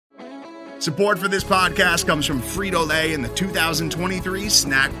Support for this podcast comes from Frito-Lay and the 2023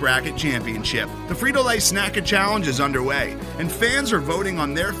 Snack Bracket Championship. The Frito-Lay Snack Challenge is underway, and fans are voting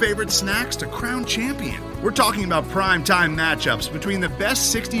on their favorite snacks to crown champion. We're talking about prime-time matchups between the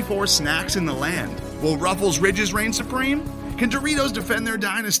best 64 snacks in the land. Will Ruffles Ridges reign supreme? Can Doritos defend their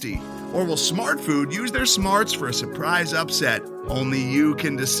dynasty? Or will Smart Food use their smarts for a surprise upset? Only you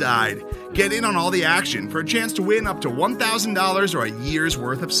can decide. Get in on all the action for a chance to win up to $1,000 or a year's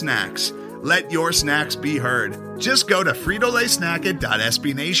worth of snacks. Let your snacks be heard. Just go to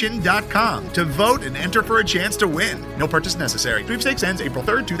fritolaysnacket.sbnation.com to vote and enter for a chance to win. No purchase necessary. Sweepstakes ends April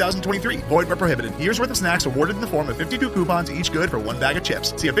 3rd, 2023. Void where prohibited. Year's worth of snacks awarded in the form of 52 coupons, each good for one bag of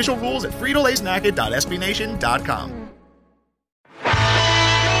chips. See official rules at fritolaysnacket.sbnation.com.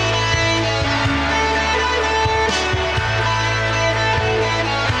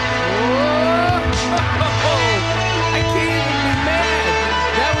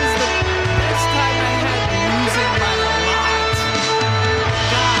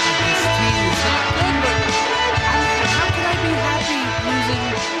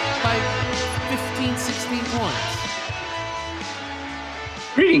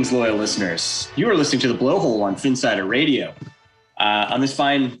 Greetings, loyal listeners. You are listening to the BlowHole on Finsider Radio. On this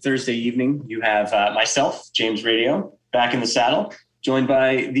fine Thursday evening, you have myself, James Radio, back in the saddle, joined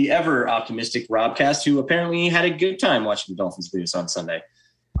by the ever-optimistic Robcast, who apparently had a good time watching the Dolphins lose on Sunday.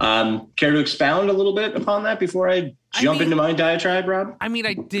 Care to expound a little bit upon that before I jump into my diatribe, Rob? I mean,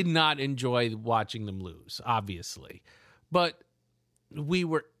 I did not enjoy watching them lose, obviously. But we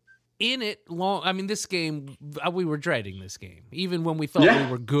were in it long. I mean, this game, we were dreading this game. Even when we thought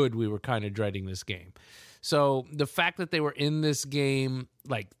we were good, we were kind of dreading this game. So the fact that they were in this game,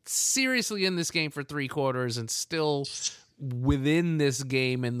 like seriously in this game for 3 quarters and still within this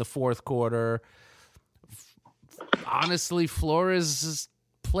game in the fourth quarter, honestly, Flores'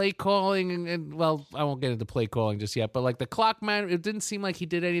 play calling, and well, I won't get into play calling just yet, but like the clock man, it didn't seem like he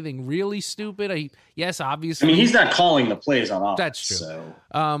did anything really stupid. Yes, obviously. I mean, he's not calling the plays on offense. That's true. So.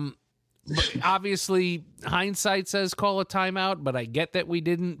 But obviously, hindsight says call a timeout, but I get that we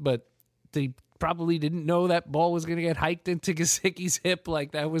didn't. But they probably didn't know that ball was going to get hiked into Gesicki's hip.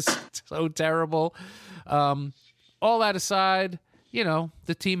 Like, that was so terrible. All that aside,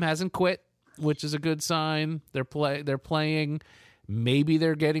 the team hasn't quit, which is a good sign. They're playing. Maybe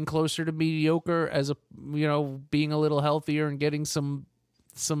they're getting closer to mediocre as being a little healthier and getting some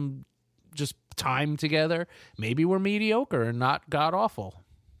just time together. Maybe we're mediocre and not god awful.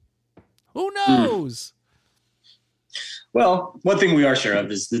 Who knows? Well, one thing we are sure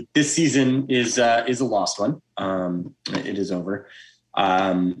of is that this season is a lost one. It is over.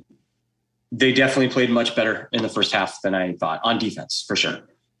 They definitely played much better in the first half than I thought on defense, for sure.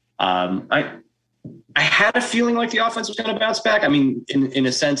 I had a feeling like the offense was going to bounce back. I mean, in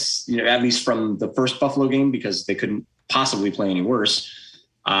a sense, at least from the first Buffalo game, because they couldn't possibly play any worse.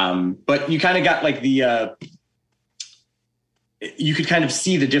 But you kind of got like you could kind of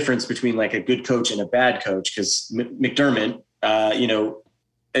see the difference between like a good coach and a bad coach, because McDermott,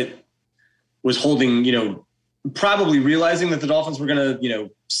 it was holding, probably realizing that the Dolphins were going to,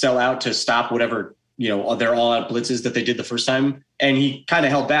 sell out to stop whatever, their all out blitzes that they did the first time. And he kind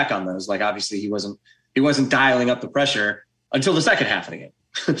of held back on those. Like, obviously he wasn't dialing up the pressure until the second half of the game.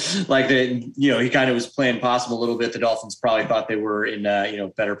 Like he kind of was playing possum a little bit. The Dolphins probably thought they were in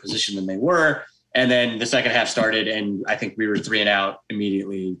better position than they were. And then the second half started, and I think we were 3 and out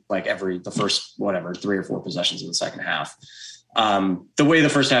immediately, like the first, 3 or 4 possessions in the second half. The way the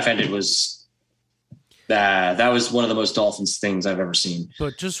first half ended was that was one of the most Dolphins things I've ever seen.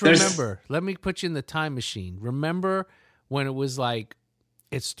 But just remember, let me put you in the time machine. Remember when it was like,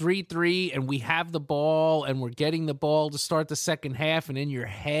 it's 3-3 and we have the ball and we're getting the ball to start the second half, and in your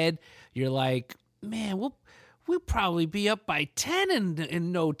head, you're like, man, we'll probably be up by 10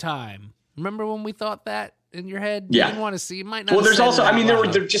 in no time. Remember when we thought that in your head? Yeah. You didn't want to see. It might not. Well, there's also, there were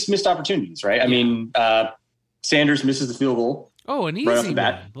just missed opportunities, right? Yeah. I mean, Sanders misses the field goal. Oh, an easy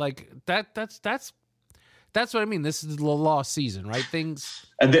one. Like that's what I mean. This is the lost season, right? Things.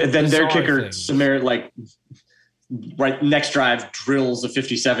 And then their kicker, Samir, like right next drive, drills a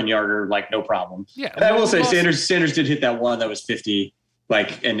 57-yarder, like no problem. Yeah. And I will say Sanders did hit that one that was 50,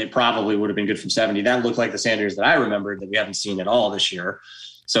 and it probably would have been good from 70. That looked like the Sanders that I remembered that we haven't seen at all this year.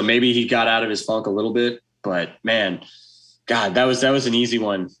 So maybe he got out of his funk a little bit, but man, God, that was an easy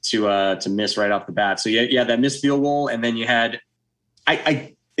one to miss right off the bat. So yeah, that missed field goal, and then you had,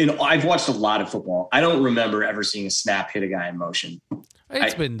 I've watched a lot of football. I don't remember ever seeing a snap hit a guy in motion.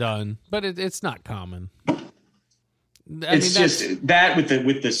 It's been done, but it's not common. It's just that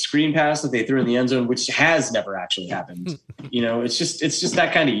with the screen pass that they threw in the end zone, which has never actually happened. It's just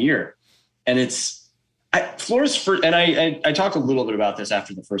that kind of year. And Flores first, and I talked a little bit about this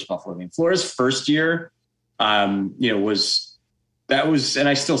after the first Buffalo game. Flores' first year, and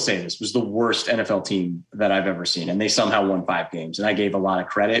I still say this, was the worst NFL team that I've ever seen. And they somehow won 5 games. And I gave a lot of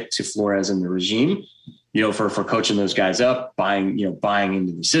credit to Flores and the regime, for coaching those guys up, buying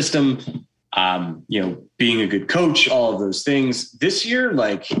into the system, being a good coach, all of those things. This year,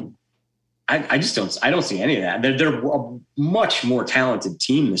 I don't see any of that. They're a much more talented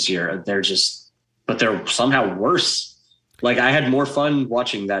team this year. But they're somehow worse. I had more fun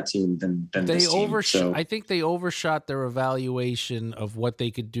watching that team than this team. So. I think they overshot their evaluation of what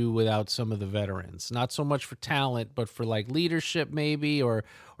they could do without some of the veterans. Not so much for talent, but for leadership maybe, or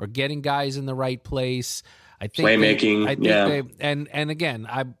getting guys in the right place. I think playmaking. And again,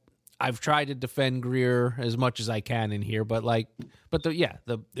 I've tried to defend Greer as much as I can in here, but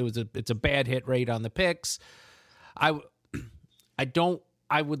it's a bad hit rate on the picks. I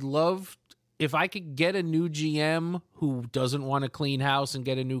would love. If I could get a new GM who doesn't want to clean house and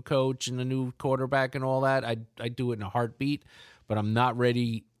get a new coach and a new quarterback and all that, I'd do it in a heartbeat. But I'm not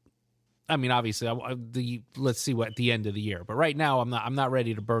ready. I mean, obviously, let's see what at the end of the year. But right now, I'm not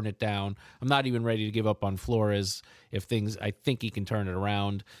ready to burn it down. I'm not even ready to give up on Flores. I think he can turn it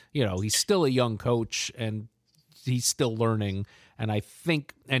around. He's still a young coach and he's still learning. And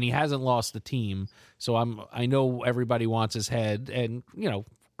he hasn't lost the team. So I know everybody wants his head, and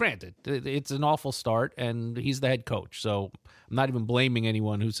granted, it's an awful start, and he's the head coach, so I'm not even blaming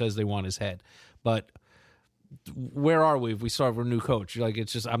anyone who says they want his head. But where are we if we start with a new coach?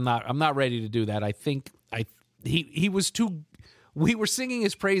 It's just I'm not ready to do that. I think he was too. We were singing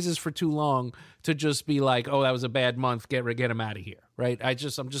his praises for too long to just be like, oh, that was a bad month. Get him out of here, right? I'm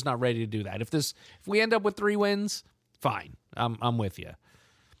just not ready to do that. If we end up with 3 wins, fine. I'm with you.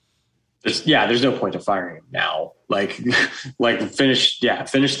 There's no point to firing him now. Finish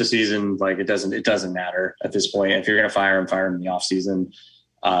the season. It doesn't matter at this point. If you're going to fire him in the off season,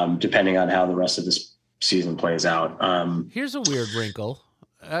 depending on how the rest of this season plays out. Here's a weird wrinkle,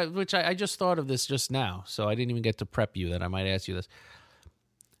 which I just thought of this just now, so I didn't even get to prep you that I might ask you this.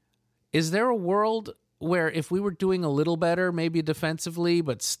 Is there a world where if we were doing a little better, maybe defensively,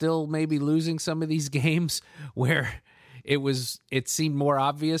 but still maybe losing some of these games, where it seemed more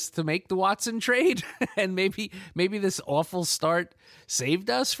obvious to make the Watson trade, and maybe this awful start saved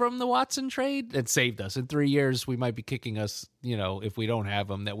us from the Watson trade? It saved us. In 3 years, we might be kicking us, if we don't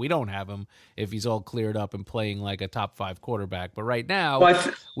have him, if he's all cleared up and playing like a top 5 quarterback. But right now, I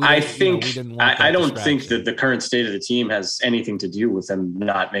don't think that the current state of the team has anything to do with them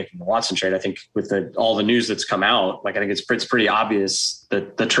not making the Watson trade. I think with all the news that's come out, I think it's pretty obvious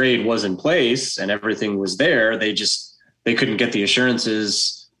that the trade was in place and everything was there. They couldn't get the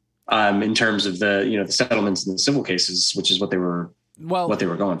assurances in terms of the settlements in the civil cases, which is what they were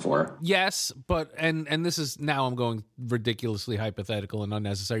going for. Yes, but and this is, now I'm going ridiculously hypothetical and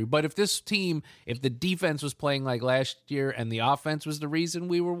unnecessary. But if the defense was playing like last year and the offense was the reason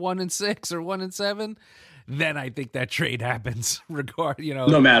we were 1-6 or 1-7, then I think that trade happens.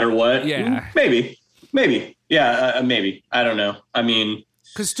 No matter what. Yeah, maybe, yeah, maybe. I don't know. I mean.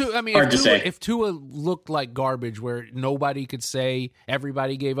 Because if Tua looked like garbage where nobody could say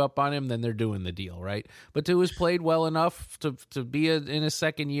everybody gave up on him, then they're doing the deal, right? But Tua's played well enough to be in his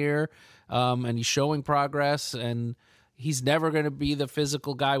second year, and he's showing progress, and he's never going to be the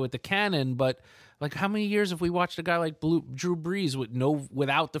physical guy with the cannon, but how many years have we watched a guy like Drew Brees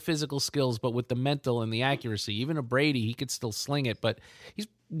without the physical skills, but with the mental and the accuracy? Even a Brady, he could still sling it, but he's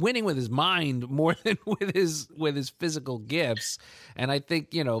winning with his mind more than with his physical gifts. And I think,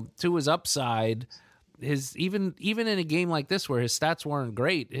 to his upside, even in a game like this where his stats weren't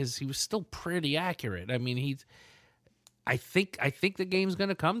great, he was still pretty accurate. I mean, I think the game's going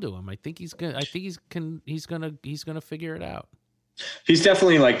to come to him. I think he's going to figure it out. He's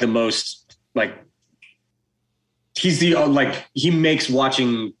definitely the most he's the he makes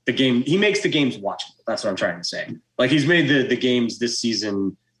watching the game. He makes the games watchable. That's what I'm trying to say. He's made the games this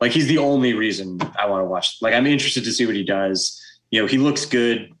season. He's the only reason I want to watch. I'm interested to see what he does. He looks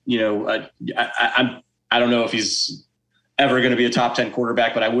good. I don't know if he's ever going to be a top 10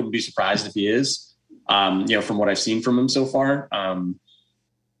 quarterback, but I wouldn't be surprised if he is. From what I've seen from him so far.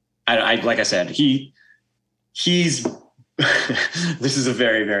 Like I said, he's. This is a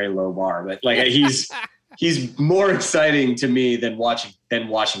very, very low bar, but he's more exciting to me than watching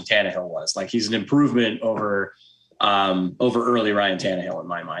Tannehill was. He's an improvement over early Ryan Tannehill in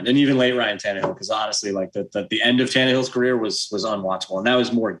my mind, and even late Ryan Tannehill, because honestly, the end of Tannehill's career was unwatchable, and that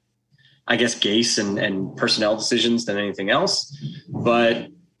was more, I guess, Gase and personnel decisions than anything else. But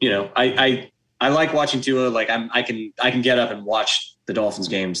I like watching Tua. I can get up and watch the Dolphins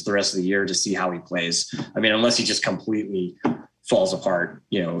games the rest of the year to see how he plays. I mean, unless he just completely falls apart,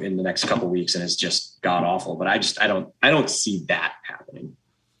 in the next couple of weeks and is just god awful. But I don't see that happening.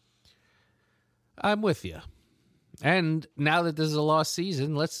 I'm with you. And now that this is a lost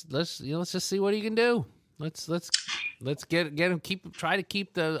season, let's just see what he can do. Let's get him, try to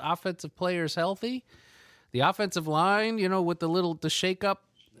keep the offensive players healthy. The offensive line, with the shake up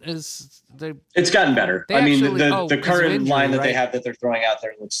it's gotten better. I mean, the current injury, line that right? they have that they're throwing out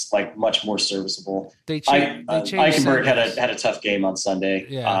there looks like much more serviceable. Eichenberg had a tough game on Sunday.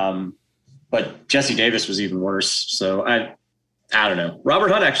 Yeah. But Jesse Davis was even worse. So I don't know.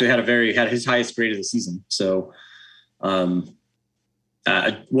 Robert Hunt actually had his highest grade of the season. So the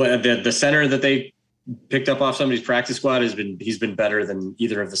center that they picked up off somebody's practice squad he's been better than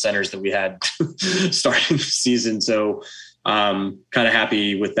either of the centers that we had starting the season. So kind of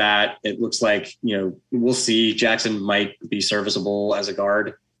happy with that. It looks like, we'll see. Jackson might be serviceable as a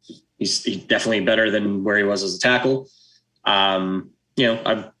guard. He's definitely better than where he was as a tackle.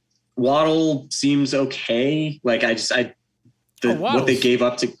 Waddle seems okay. Like what they gave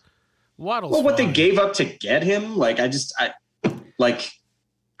up to Waddle's what fine. they gave up to get him. Like, I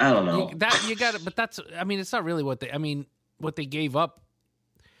don't know. You got it, but it's not really what they gave up.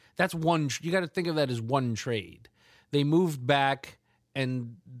 That's one. You got to think of that as one trade. They moved back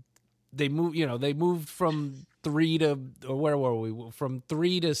and they moved from 3 to, or where were we? From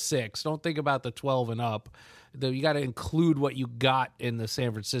 3 to 6. Don't think about the 12 and up. You got to include what you got in the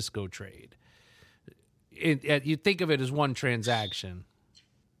San Francisco trade. You think of it as one transaction.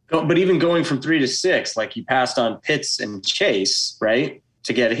 But even going from 3 to 6, like you passed on Pitts and Chase, right,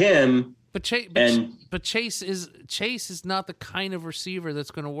 to get him. But Chase is not the kind of receiver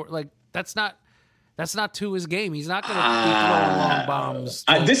that's going to work. Like that's not to his game. He's not going to be throwing long bombs.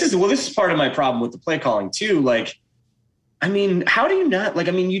 This is part of my problem with the play calling too. Like, I mean, how do you not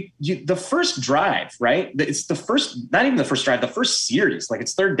you the first drive, right? It's the first, not even the first drive, the first series. Like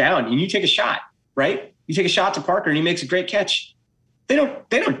it's third down and you take a shot, right? You take a shot to Parker and he makes a great catch. They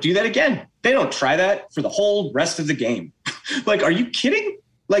don't do that again. They don't try that for the whole rest of the game. Like, are you kidding?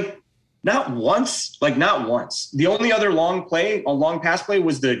 Like, not once. The only other long pass play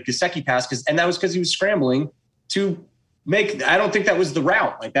was the Gesicki pass, and that was because he was scramling to make. I don't think that was the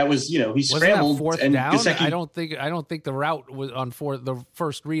route. Like that was, he scrambled. Wasn't that fourth and down? Gesicki, I don't think the route was on fourth. The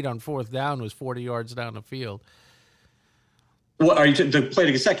first read on fourth down was 40 yards down the field. What are you the play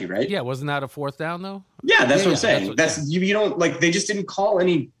to Gesicki, right? Yeah, wasn't that a fourth down though? Yeah, that's what I'm saying. You don't they just didn't call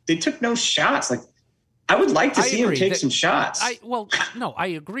any. They took no shots. Like, I would like to see him take some shots. I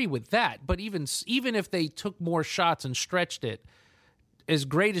agree with that. But even if they took more shots and stretched it, as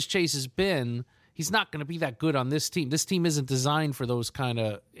great as Chase has been, he's not going to be that good on this team. This team isn't designed for those kind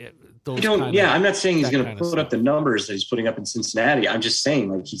of. I'm not saying he's going to put up the numbers that he's putting up in Cincinnati. I'm just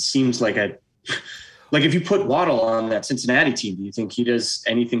saying, like, he seems like a. Like, if you put Waddle on that Cincinnati team, do you think he does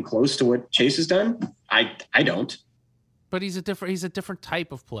anything close to what Chase has done? I don't. But he's a different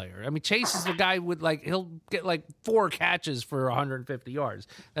type of player. I mean, Chase is the guy with he'll get 4 catches for 150 yards.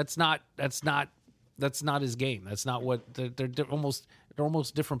 That's not his game. That's not what they're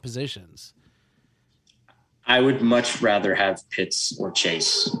almost different positions. I would much rather have Pitts or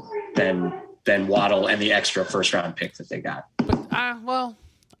Chase than Waddle and the extra first round pick that they got. But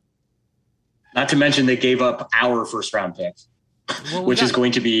not to mention they gave up our first round pick. Which is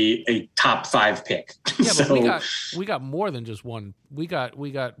going to be a top 5 pick. Yeah, but we got more than just one. We got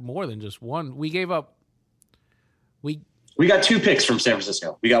more than just one. We gave up. We got 2 picks from San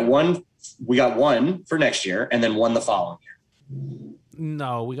Francisco. We got one for next year, and then one the following year.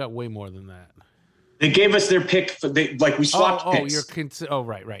 No, we got way more than that. They gave us their pick. We swapped picks.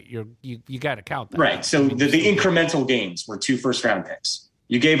 Right. You got to count that. Right. So the incremental gains were 2 first round picks.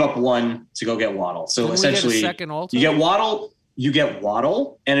 You gave up 1 to go get Waddle. So essentially, you get Waddle. You get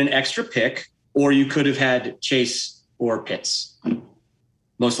Waddle and an extra pick, or you could have had Chase or Pitts.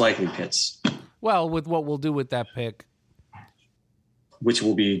 Most likely Pitts. Well, with what we'll do with that pick. Which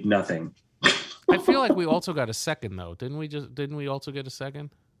will be nothing. I feel like we also got a second, though. Didn't we also get a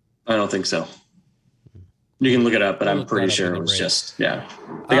second? I don't think so. You can look it up, but I'm pretty sure it was They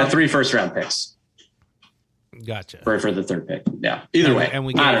got 3 first round picks. Gotcha. For the third pick. Yeah. Either way. And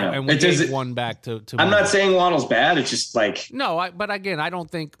we I don't know. And we gave one back to I'm not saying Waddle's bad. It's just but again, I don't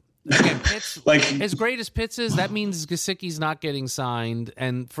think Pitts as great as Pitts is, that means Gesicki's not getting signed.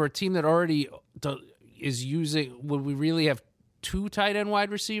 And for a team that already is using, would we really have 2 tight end wide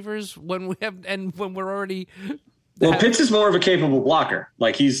receivers when we're already Pitts is more of a capable blocker.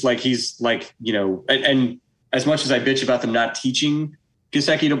 And as much as I bitch about them not teaching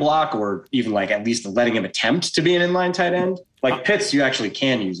Gesicki to block, or even like at least letting him attempt to be an inline tight end. Like Pitts, you actually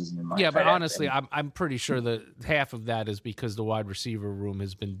can use as an inline. Yeah, but honestly, I'm pretty sure that half of that is because the wide receiver room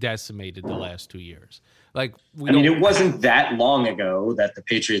has been decimated the last 2 years. Like, it wasn't that long ago that the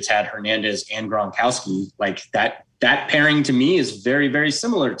Patriots had Hernandez and Gronkowski. Like that pairing to me is very, very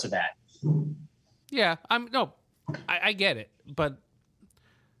similar to that. Yeah, I get it, but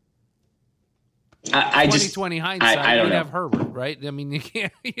I 2020 hindsight, I don't we'd know. have Herbert, right? I mean, you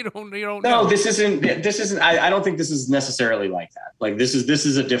don't No, know. this isn't. I don't think this is necessarily like that. Like this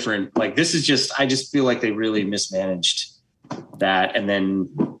is a different. Like this is just. I just feel like they really mismanaged that, and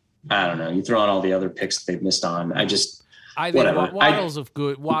then I don't know. You throw on all the other picks they've missed on. I think Waddle's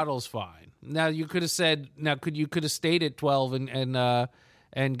Waddle's fine. Now you could have said. You could have stayed at 12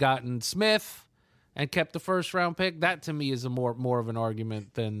 and gotten Smith and kept the first round pick. That to me is a more of an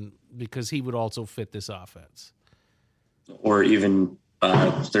argument than, because he would also fit this offense. Or even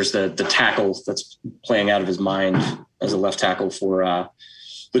there's the tackle that's playing out of his mind as a left tackle for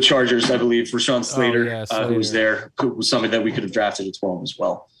the Chargers, I believe, Rashawn Slater, Slater. Who was there, who was somebody that we could have drafted at 12 as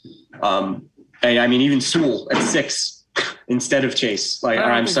well. And I mean, even Sewell at 6 instead of Chase,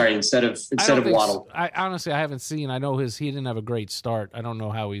 instead of Waddle. I honestly, I haven't seen. I know he didn't have a great start. I don't know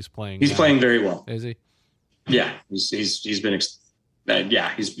how he's playing. He's playing very well. Is he? Yeah, he's been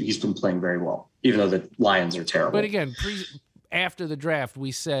he's been playing very well, even though the Lions are terrible. But again, after the draft,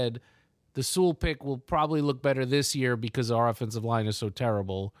 we said the Sewell pick will probably look better this year because our offensive line is so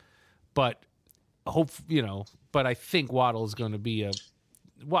terrible. But but I think Waddle's going to be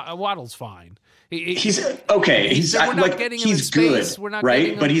Waddle's fine. He's okay. He's like he's good,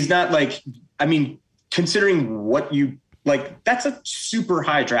 right? But he's not like, I mean, considering what you like, that's a super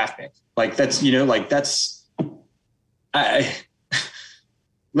high draft pick. Like that's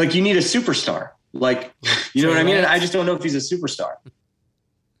like you need a superstar. Like, you know what I mean? And I just don't know if he's a superstar.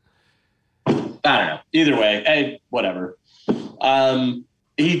 I don't know. Either way, whatever.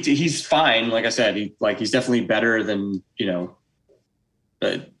 He's fine. Like I said, he's definitely better than,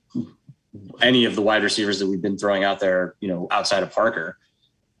 any of the wide receivers that we've been throwing out there, outside of Parker.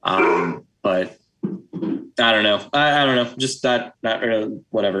 But I don't know. I don't know. Just not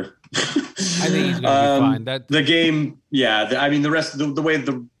whatever. I think he's going to be fine. The game, yeah. The rest of the way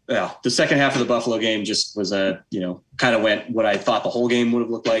the second half of the Buffalo game just was kind of went what I thought the whole game would have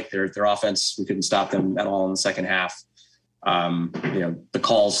looked like. Their offense, we couldn't stop them at all in the second half. The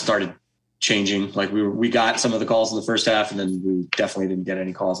calls started changing. Like we got some of the calls in the first half, and then we definitely didn't get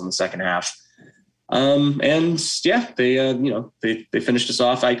any calls in the second half. They finished us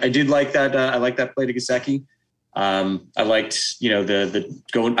off. I did like that. I like that play to Gesicki. I liked, the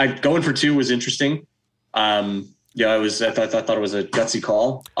going for 2 was interesting. I thought it was a gutsy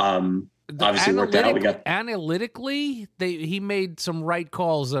call. Obviously worked out. We got analytically, he made some right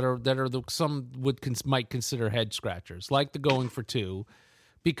calls that are some might consider head scratchers, like the going for 2,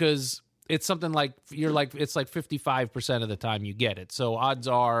 because it's something like it's like 55% of the time you get it. So odds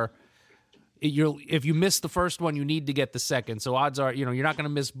are if you miss the first one, you need to get the second. So odds are, you're not going to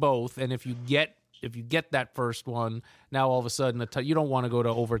miss both. And if you get that first one, now all of a sudden you don't want to go to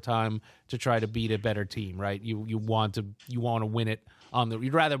overtime to try to beat a better team, right? You want to win it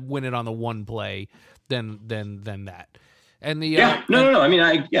you'd rather win it on the one play than that. And the no. I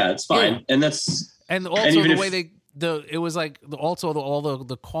mean, it's fine. Yeah. And that's also the way it was like all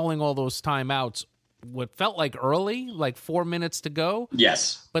the calling all those timeouts. What felt like early, like 4 minutes to go.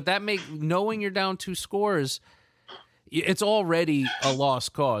 Yes. But knowing you're down 2 scores, it's already a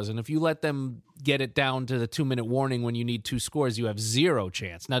lost cause. And if you let them get it down to the 2-minute warning when you need 2 scores, you have 0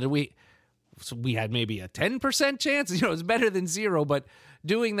 chance. Now, we had maybe a 10% chance? It's better than 0, but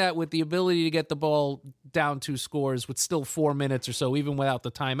doing that with the ability to get the ball down 2 scores with still 4 minutes or so, even without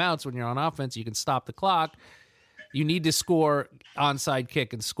the timeouts, when you're on offense, you can stop the clock. You need to score onside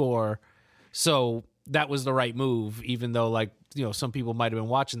kick and score. So that was the right move, even though, some people might have been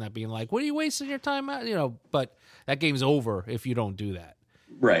watching that being like, what are you wasting your time at? But that game's over if you don't do that.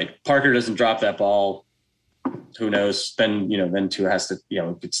 Right. Parker doesn't drop that ball. Who knows? Then Tua has to,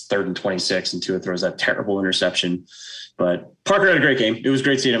 it's 3rd and 26 and Tua throws that terrible interception. But Parker had a great game. It was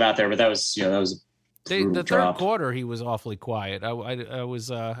great seeing him out there, but that was the third quarter, he was awfully quiet. I was,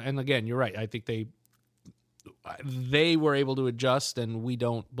 and again, you're right. I think they were able to adjust, and we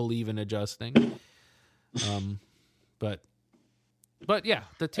don't believe in adjusting. But yeah,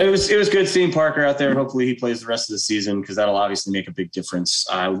 the team. It was good seeing Parker out there. Hopefully he plays the rest of the season, because that'll obviously make a big difference.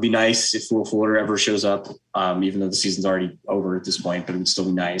 It would be nice if Will Fuller ever shows up, even though the season's already over at this point, but it would still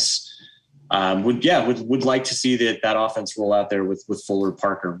be nice. Would like to see that offense roll out there with Fuller,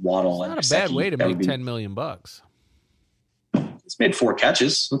 Parker, Waddle. It's not a bad way to make $10 million. It's made 4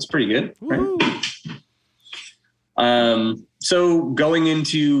 catches. That's pretty good. Right? So going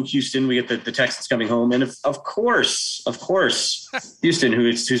into Houston, we get the Texans coming home. And of course, Houston,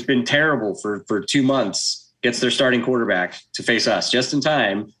 who's been terrible for 2 months, gets their starting quarterback to face us just in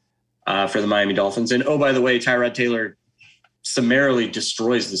time for the Miami Dolphins. And, oh, by the way, Tyrod Taylor summarily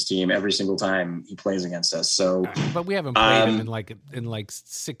destroys this team every single time he plays against us. So, but we haven't played him in like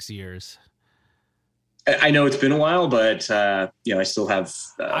 6 years. I know it's been a while, but I still have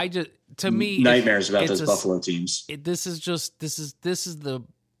nightmares about those Buffalo teams. This is the,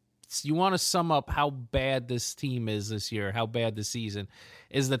 you want to sum up how bad this team is this year, how bad the season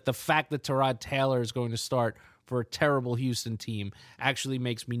is, that the fact that Tyrod Taylor is going to start for a terrible Houston team actually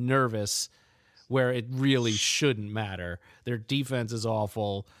makes me nervous, where it really shouldn't matter. Their defense is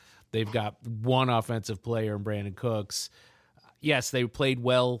awful. They've got one offensive player in Brandon Cooks. Yes, they played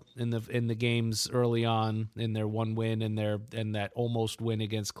well in the games early on in their one win and that almost win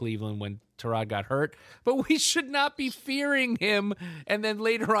against Cleveland when Tyrod got hurt. But we should not be fearing him and then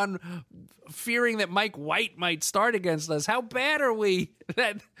later on fearing that Mike White might start against us. How bad are we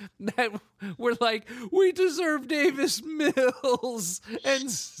that we're like, we deserve Davis Mills and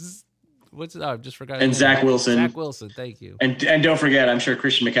I just forgot. And Zach Wilson. Zach Wilson, thank you. And don't forget, I'm sure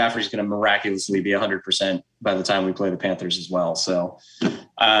Christian McCaffrey is going to miraculously be 100% by the time we play the Panthers as well. So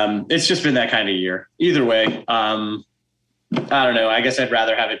it's just been that kind of year. Either way, I don't know. I guess I'd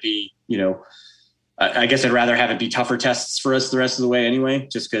rather have it be, tougher tests for us the rest of the way anyway,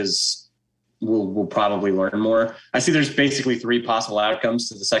 just because we'll probably learn more. I see there's basically 3 possible outcomes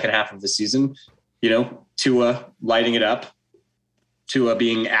to the second half of the season. Tua lighting it up, Tua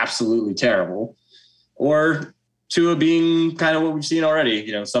being absolutely terrible, or Tua being kind of what we've seen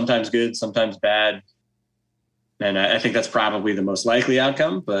already, sometimes good, sometimes bad. And I think that's probably the most likely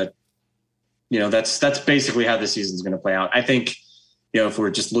outcome, but that's basically how this season's going to play out. I think, if we're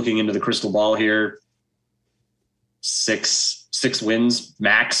just looking into the crystal ball here, 6 wins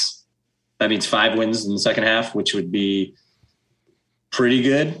max. That means 5 wins in the second half, which would be pretty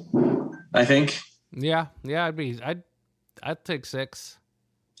good, I think. Yeah. I'd take 6.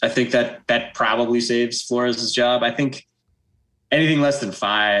 I think that probably saves Flores' job. I think anything less than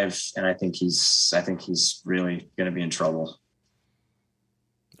 5, and I think he's really going to be in trouble.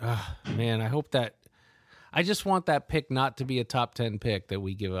 Man, I just want that pick not to be a top 10 pick that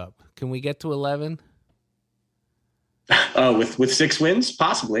we give up. Can we get to 11? Oh, with 6 wins,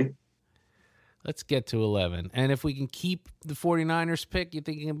 possibly. Let's get to 11. And if we can keep the 49ers pick, you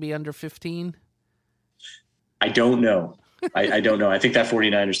think it can be under 15? I don't know. I don't know. I think that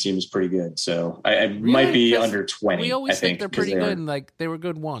 49ers team is pretty good. So I might be under 20. We always think they're pretty good. And they were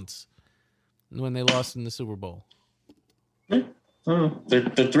good once when they lost in the Super Bowl. They're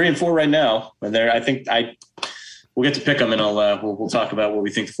 3-4 right now. And we'll get to pick them and we'll talk about what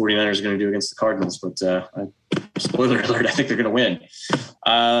we think the 49ers are going to do against the Cardinals. But spoiler alert, I think they're going to win.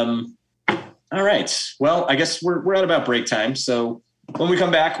 All right. Well, I guess we're at about break time. So when we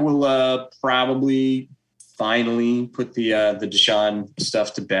come back, we'll probably finally put the Deshaun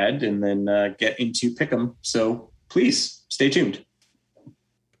stuff to bed and then get into Pick'em. So please stay tuned.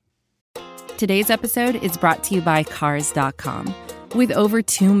 Today's episode is brought to you by Cars.com. With over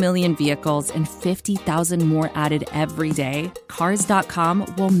 2 million vehicles and 50,000 more added every day,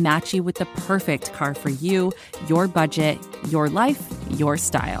 Cars.com will match you with the perfect car for you, your budget, your life, your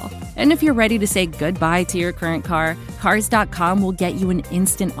style. And if you're ready to say goodbye to your current car, Cars.com will get you an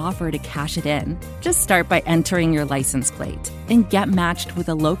instant offer to cash it in. Just start by entering your license plate and get matched with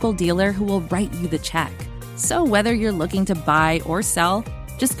a local dealer who will write you the check. So whether you're looking to buy or sell,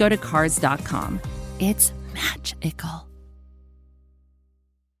 just go to Cars.com. It's magical.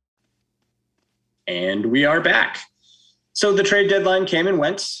 And we are back. So the trade deadline came and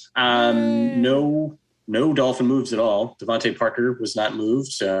went. No Dolphin moves at all. Devontae Parker was not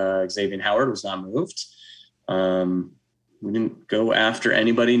moved. Xavier Howard was not moved. We didn't go after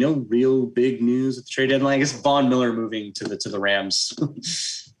anybody. No real big news at the trade deadline. I guess Von Miller moving to the Rams.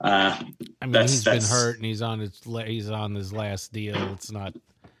 He's been hurt and he's on his last deal. It's not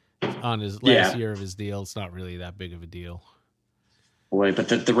on his last year of his deal. It's not really that big of a deal. Boy, but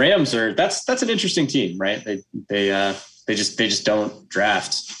the Rams that's an interesting team, right? They just don't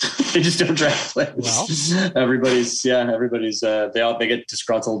draft. They just don't draft players. Well, everybody's they get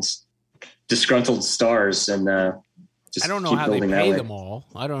disgruntled stars and just I don't know how they pay them all.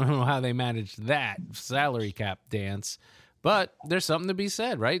 I don't know how they manage that salary cap dance, but there's something to be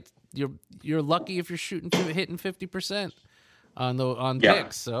said, right? You're lucky if you're hitting 50% on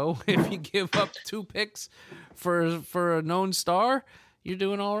picks. So if you give up 2 picks for a known star, you're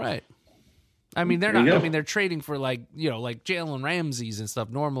doing all right. I mean, they're not. I mean, they're trading for like Jalen Ramsey's and stuff.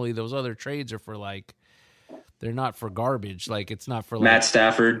 Normally, those other trades are for like, they're not for garbage. Like it's not for like, Matt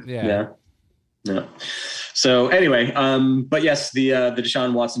Stafford. Yeah. So anyway, but yes, the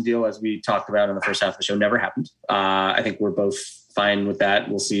Deshaun Watson deal, as we talked about in the first half of the show, never happened. I think we're both fine with that.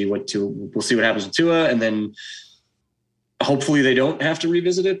 We'll see what happens with Tua, and then hopefully they don't have to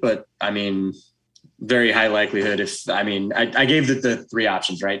revisit it. But I mean, very high likelihood. I gave the three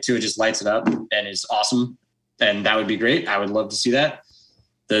options, right? Tua just lights it up and is awesome, and that would be great. I would love to see that.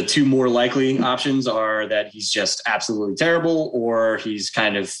 The two more likely options are that he's just absolutely terrible, or he's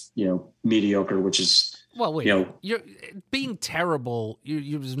kind of, mediocre, which is, well, wait, you're being terrible.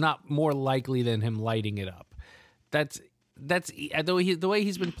 You're not more likely than him lighting it up. That's the way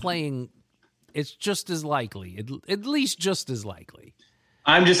he's been playing. It's just as likely, at least just as likely.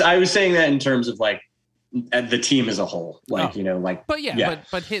 I was saying that in terms of like the team as a whole, like, but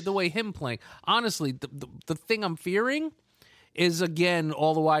the way him playing, honestly, the thing I'm fearing is, again,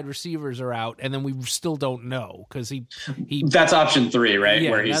 all the wide receivers are out, and then we still don't know because he that's option 3, right?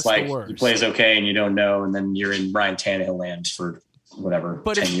 Yeah, where he's like, he plays okay and you don't know, and then you're in Ryan Tannehill land for whatever,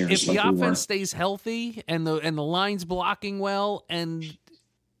 but 10 years. If the offense stays healthy and the line's blocking well and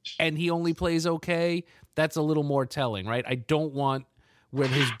he only plays okay, that's a little more telling, right? I don't want when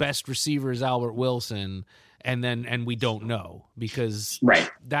his best receiver is Albert Wilson and we don't know, because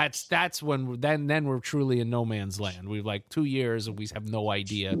that's when then we're truly in no man's land. We've like 2 years and we have no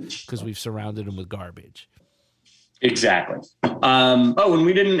idea because we've surrounded him with garbage. Exactly. And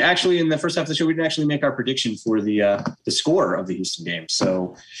we didn't actually, in the first half of the show, we didn't actually make our prediction for the score of the Houston game.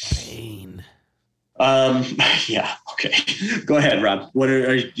 So pain. Yeah. Okay. Go ahead, Rob. What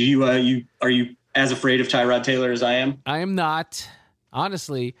are you as afraid of Tyrod Taylor as I am? I am not.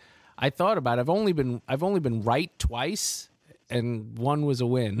 Honestly, I thought about it. I've only been right twice, and one was a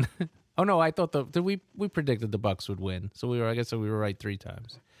win. Oh no, I thought we predicted the Bucs would win. So we were right 3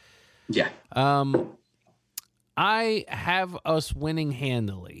 times. Yeah. I have us winning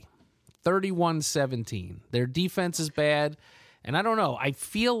handily. 31-17. Their defense is bad, and I don't know. I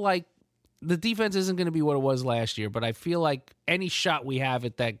feel like the defense isn't going to be what it was last year, but I feel like any shot we have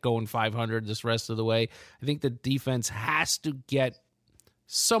at that going 500 this rest of the way, I think the defense has to get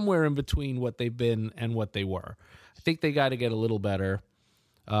somewhere in between what they've been and what they were. I think they got to get a little better,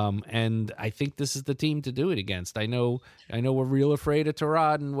 and I think this is the team to do it against. I know we're real afraid of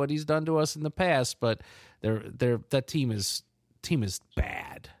Tyrod and what he's done to us in the past, but that team is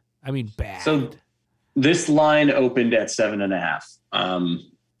bad. I mean, bad. So this line opened at 7.5.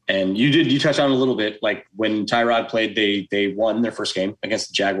 And you touched on it a little bit, like when Tyrod played, they won their first game against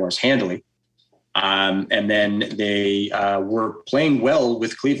the Jaguars handily. And then they were playing well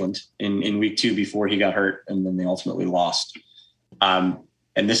with Cleveland in week 2 before he got hurt, and then they ultimately lost.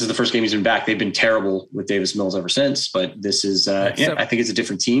 And this is the first game he's been back. They've been terrible with Davis Mills ever since, but this is, I think it's a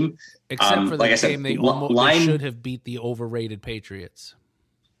different team. Except for the game they should have beat the overrated Patriots.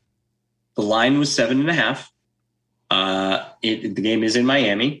 The line was 7.5. The game is in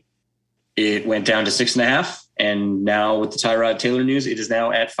Miami. It went down to 6.5, and now with the Tyrod Taylor news, it is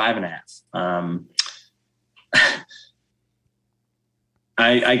now at 5.5.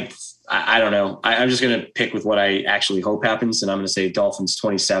 I don't know. I'm just going to pick with what I actually hope happens, and I'm going to say Dolphins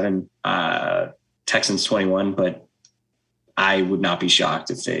 27, Texans 21. But I would not be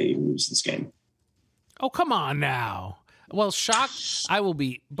shocked if they lose this game. Oh, come on now. Well, shocked I will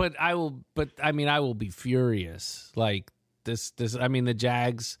be, but I will be furious. Like this, I mean, the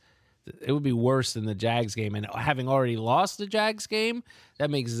Jags, it would be worse than the Jags game. And having already lost the Jags game, that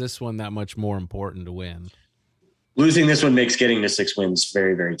makes this one that much more important to win. Losing this one makes getting to 6 wins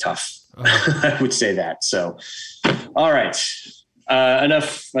very, very tough. I would say that. So, all right.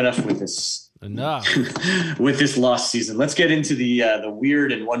 Enough with this. Enough with this lost season. Let's get into the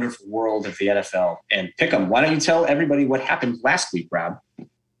weird and wonderful world of the NFL and pick 'em. Why don't you tell everybody what happened last week, Rob?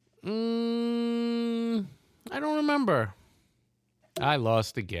 I don't remember. I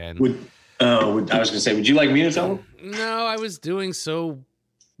lost again. I was going to say, would you like me to tell them? No, I was doing so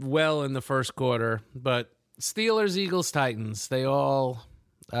well in the first quarter, but Steelers, Eagles, Titans, they all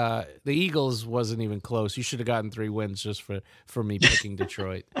the Eagles wasn't even close. You should have gotten 3 wins just for me picking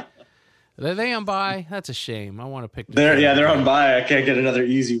Detroit. Are they on bye? That's a shame. I want to pick. They're on bye. I can't get another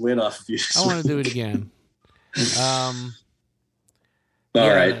easy win off of you. I want to do it again. All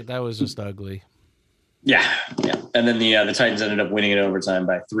right. That was just ugly. Yeah. And then the Titans ended up winning in overtime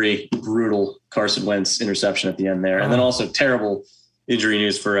by 3. Brutal Carson Wentz interception at the end there, and then also terrible injury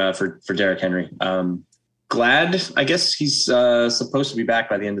news for Derrick Henry. Glad, I guess he's supposed to be back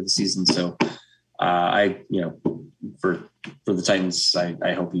by the end of the season. So for the Titans,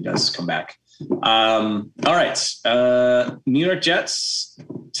 I hope he does come back. All right. New York Jets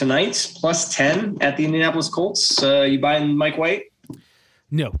tonight, +10 at the Indianapolis Colts. You buying Mike White?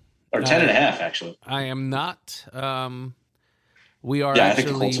 No. Or 10.5, actually. I am not. We are I think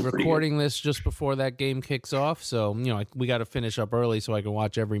the actually Colts are pretty recording this just before that game kicks off. So, we got to finish up early so I can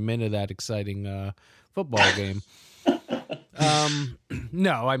watch every minute of that exciting football game.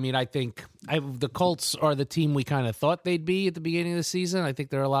 No, I mean, I think the Colts are the team we kind of thought they'd be at the beginning of the season. I think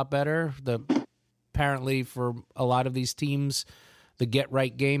they're a lot better. Apparently, for a lot of these teams, the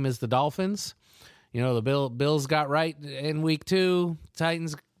get-right game is the Dolphins. The Bills got right in week 2.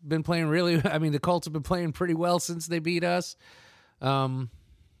 Titans been playing the Colts have been playing pretty well since they beat us.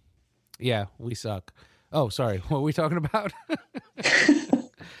 Yeah, we suck. Oh, sorry. What were we talking about?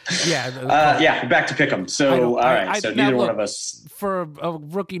 Back to pick 'em. So, all right. So neither one of us. For a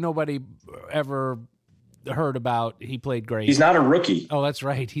rookie nobody ever heard about, he played great. He's not a rookie. Oh, that's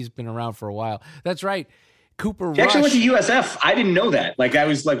right. He's been around for a while. That's right. Cooper Rush. He actually went to USF. I didn't know that.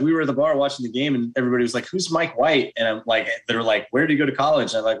 We were at the bar watching the game, and everybody was like, "Who's Mike White?" And I'm like, "They're like, where did he go to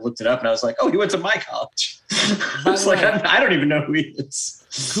college?" And I looked it up, and I was like, "Oh, he went to my college." I was like, I don't even know who he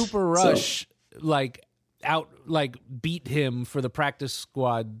is. Cooper Rush, beat him for the practice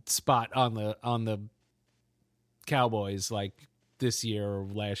squad spot on the Cowboys this year or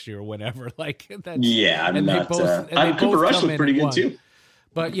last year or whenever. Cooper Rush looked pretty good too.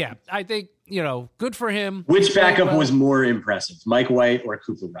 But yeah, I think, good for him. Which backup was more impressive, Mike White or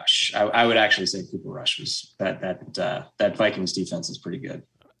Cooper Rush? I would actually say Cooper Rush was that Vikings defense is pretty good.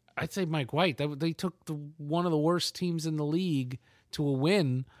 I'd say Mike White. They took one of the worst teams in the league to a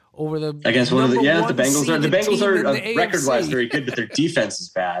win over against one of the Bengals. The Bengals are record-wise very good, but their defense is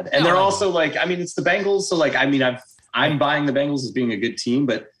bad, and they're also it's the Bengals. So I'm buying the Bengals as being a good team,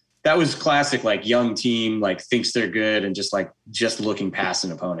 but that was classic young team thinks they're good and just looking past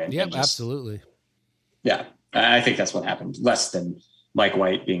an opponent. Yep, absolutely. Yeah, I think that's what happened. Less than Mike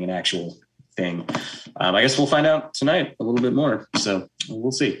White being an actual thing. I guess we'll find out tonight a little bit more. So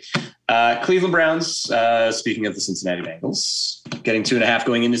we'll see. Cleveland Browns, speaking of the Cincinnati Bengals, getting 2.5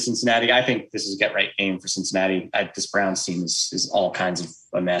 going into Cincinnati. I think this is a get-right game for Cincinnati. This Browns team is all kinds of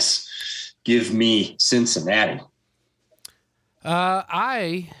a mess. Give me Cincinnati.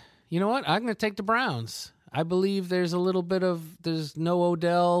 You know what? I'm going to take the Browns. I believe there's there's no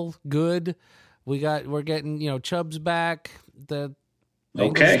Odell. Good. We're getting, Chubb's back. The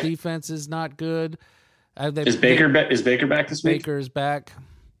Bengals defense is not good. Is Baker back this week? Baker is back.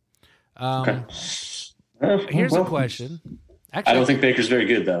 Okay. Here's a question. Actually, I don't think Baker's very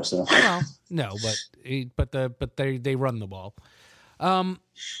good though. So no, but they run the ball.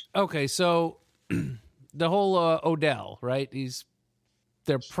 Okay, so the whole Odell, right?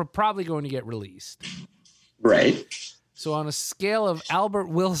 They're probably going to get released, right? So on a scale of Albert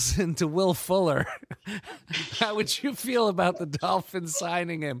Wilson to Will Fuller, how would you feel about the Dolphins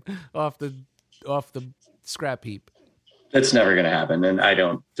signing him off the scrap heap? That's never going to happen. And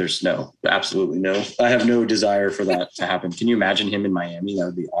absolutely no. I have no desire for that to happen. Can you imagine him in Miami? That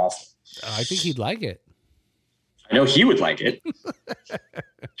would be awful. I think he'd like it. I know he would like it.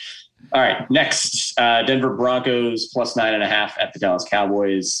 All right. Next, Denver Broncos +9.5 at the Dallas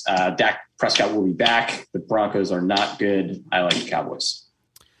Cowboys. Dak Prescott will be back. The Broncos are not good. I like the Cowboys.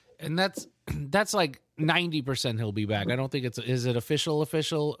 And that's 90% he'll be back. I don't think is it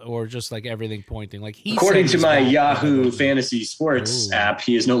official or just everything pointing according to my Yahoo Fantasy Sports app,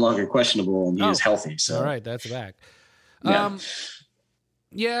 he is no longer questionable and he is healthy. So all right, that's back.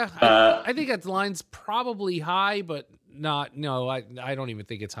 Yeah. I think that line's probably high, but not. No, I don't even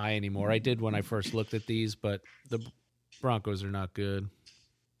think it's high anymore. I did when I first looked at these, but the Broncos are not good.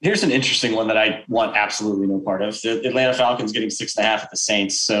 Here's an interesting one that I want absolutely no part of. The Atlanta Falcons getting 6.5 at the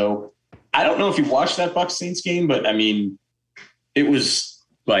Saints. So I don't know if you watched that Bucs Saints game, but it was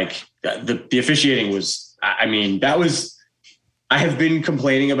the officiating was. That was. I have been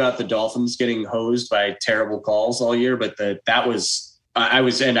complaining about the Dolphins getting hosed by terrible calls all year, but that was. I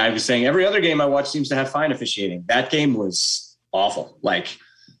was saying every other game I watch seems to have fine officiating. That game was awful. The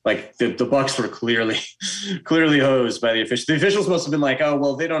Bucs were clearly hosed by the officials. The officials must have been oh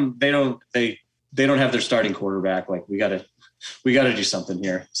well, they don't have their starting quarterback. We gotta do something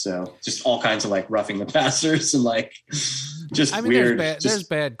here. So just all kinds of roughing the passers and weird. There's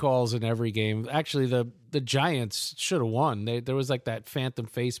bad calls in every game. Actually, the Giants should have won. There was that phantom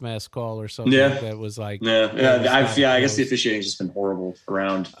face mask call or something that was I guess the officiating has just been horrible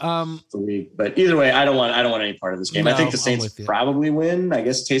around the league. But either way, I don't want any part of this game. I think the Saints probably win. I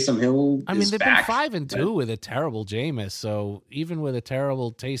guess Taysom Hill is back. They've been 5-2 with a terrible Jameis. So even with a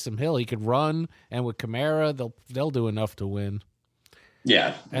terrible Taysom Hill, he could run, and with Kamara, they'll do enough to win.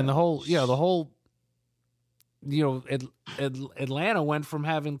 Yeah. And the whole Atlanta went from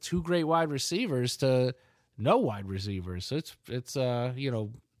having two great wide receivers to no wide receivers. So it's not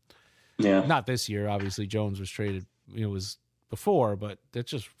this year. Obviously, Jones was traded. Was before, but that's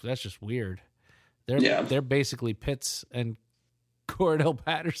just weird. They're basically Pitts and Cordell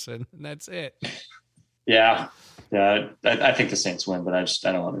Patterson, and that's it. Yeah. I think the Saints win, but I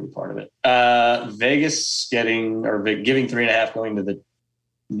don't want to be part of it. Vegas giving 3.5 going to the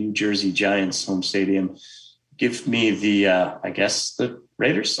New Jersey Giants home stadium. Give me the the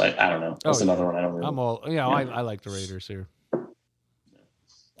Raiders. I don't know. That's another one I don't really. I like the Raiders here.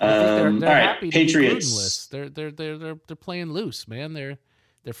 All right, happy to Patriots. be They're playing loose, man. They're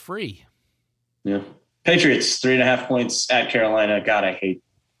free. Yeah, Patriots 3.5 points at Carolina. God, I hate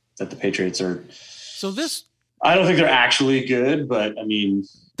that the Patriots are. So this, I don't think they're actually good, but I mean,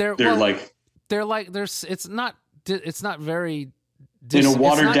 it's not very. In a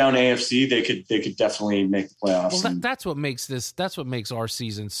watered down AFC, they could definitely make the playoffs. Well, that's what makes our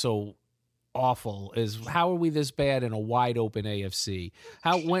season so awful. Is how are we this bad in a wide open AFC?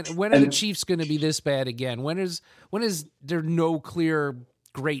 When are the Chiefs going to be this bad again? When is there no clear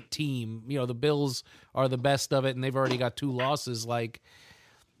great team? The Bills are the best of it, and they've already got 2 losses. Like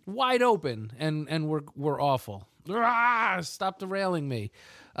wide open, and we're awful. Stop derailing me.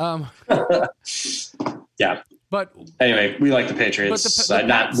 Yeah. But anyway, we like the Patriots.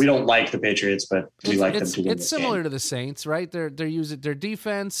 We don't like the Patriots, but we like them to win. It's similar to the Saints, right? They're using their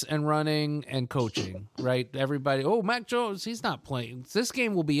defense and running and coaching, right? Everybody, Mac Jones, he's not playing. This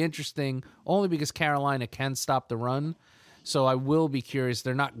game will be interesting only because Carolina can stop the run. So I will be curious.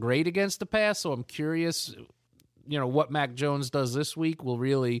 They're not great against the pass, so I'm curious, what Mac Jones does this week will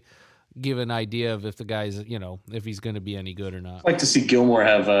really give an idea of if the guy's, if he's going to be any good or not. I'd like to see Gilmore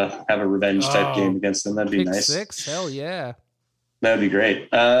have a revenge type game against them. That'd be nice. 6, hell yeah. That'd be great.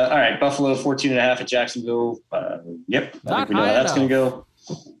 All right, Buffalo 14.5 at Jacksonville. Yep, I think we know how that's going to go.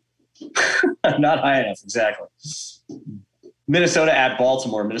 Not high enough, exactly. Minnesota at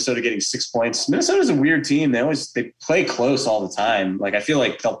Baltimore. Minnesota getting 6 points. Minnesota's a weird team. They play close all the time. Like I feel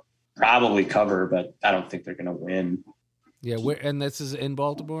like they'll probably cover, but I don't think they're going to win. Yeah, and this is in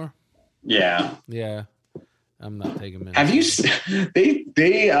Baltimore. Yeah. I'm not taking Minnesota. Have you?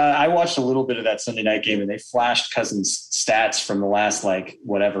 They I watched a little bit of that Sunday night game, and they flashed Cousins' stats from the last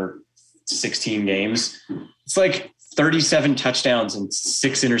 16 games. It's 37 touchdowns and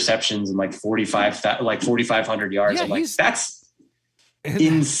 6 interceptions and 4,500 yards. Yeah, I'm like, that's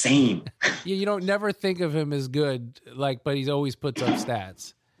insane. You don't never think of him as good, but he's always puts up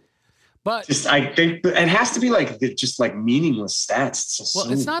stats. But I think it has to be meaningless stats.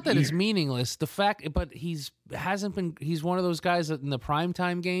 It's not that it's meaningless. The fact, but he's one of those guys that in the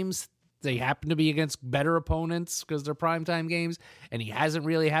primetime games, they happen to be against better opponents because they're primetime games, and he hasn't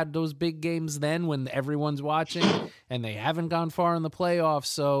really had those big games then when everyone's watching, and they haven't gone far in the playoffs.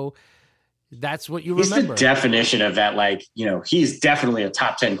 So that's what you remember. He's the definition of that. He's definitely a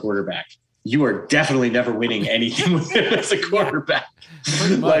top 10 quarterback. You are definitely never winning anything with him as a quarterback.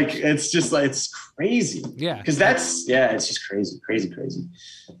 It's crazy. Yeah. Because it's just crazy.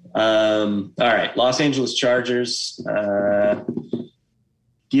 All right. Los Angeles Chargers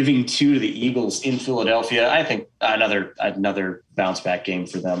giving 2 to the Eagles in Philadelphia. I think another bounce back game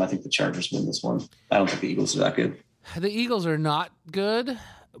for them. I think the Chargers win this one. I don't think the Eagles are that good. The Eagles are not good,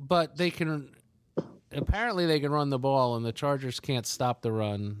 but they can run the ball, and the Chargers can't stop the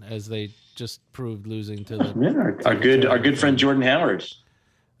run, as they just proved losing to our good friend Jordan Howard.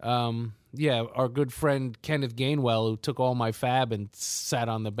 Our good friend Kenneth Gainwell, who took all my fab and sat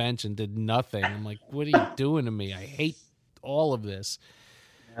on the bench and did nothing. I'm like, what are you doing to me? I hate all of this.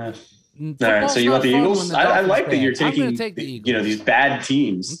 All right, so you want the Eagles? I like that you're taking. I'm take the Eagles. These bad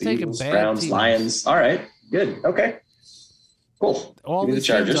teams. The Eagles, Browns, teams. Lions. All right, good. Okay. Cool. All these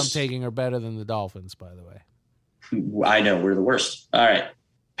teams I'm taking are better than the Dolphins, by the way. I know. We're the worst. All right.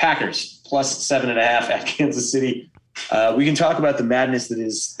 Packers plus 7.5 at Kansas City. We can talk about the madness that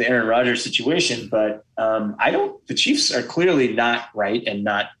is the Aaron Rodgers situation, but the Chiefs are clearly not right and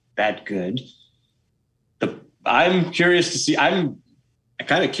not that good. I'm curious to see. I'm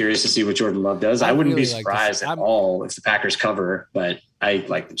kind of curious to see what Jordan Love does. I wouldn't be surprised at all if the Packers cover, but I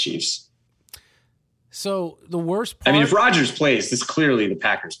like the Chiefs. So the worst part, if Rodgers plays, this clearly the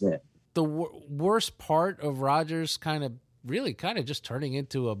Packers win. The worst part of Rodgers kind of just turning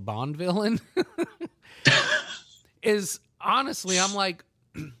into a Bond villain is honestly, I'm like,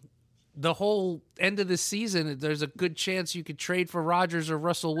 the whole end of the season, there's a good chance you could trade for Rodgers or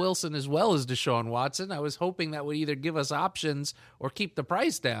Russell Wilson as well as Deshaun Watson. I was hoping that would either give us options or keep the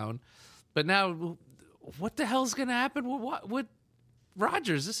price down. But now, what the hell's going to happen? What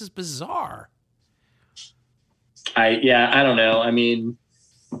Rodgers. This is bizarre. I don't know. I mean,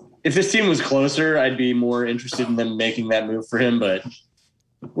 if this team was closer, I'd be more interested in them making that move for him, but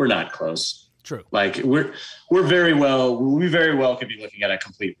we're not close. True. Like we very well could be looking at a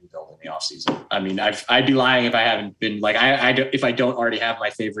complete rebuild in the offseason. I mean, I'd be lying if I haven't been like, if I don't already have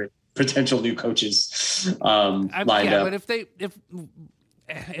my favorite potential new coaches lined up. But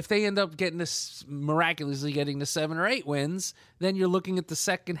if they end up miraculously getting the 7 or 8 wins, then you're looking at the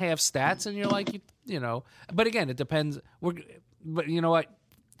second half stats and you're like, you know, but again, it depends. But you know what?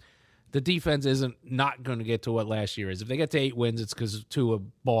 The defense isn't not going to get to what last year is. If they get to 8 wins, it's because Tua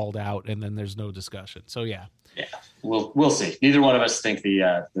balled out, and then there's no discussion. So yeah, we'll see. Neither one of us think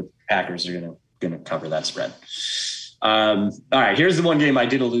the Packers are going to cover that spread. All right, here's the one game I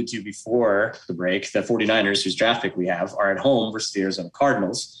did allude to before the break. The 49ers, whose draft pick we have, are at home versus the Arizona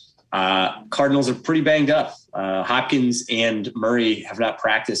Cardinals. Cardinals are pretty banged up. Hopkins and Murray have not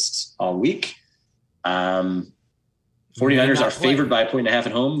practiced all week. 49ers are favored by 1.5 points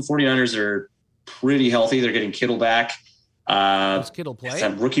at home. 49ers are pretty healthy. They're getting Kittle back. Does Kittle play?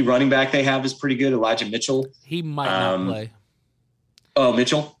 That rookie running back they have is pretty good. Elijah Mitchell. He might not play. Oh,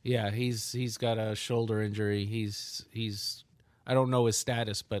 Mitchell? Yeah, he's got a shoulder injury. He's I don't know his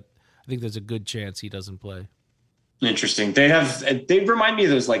status, but I think there's a good chance he doesn't play. Interesting. They remind me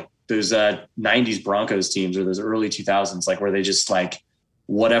of those 90s Broncos teams or those early 2000s, like where they just like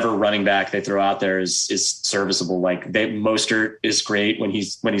whatever running back they throw out there is serviceable. Like Mostert is great when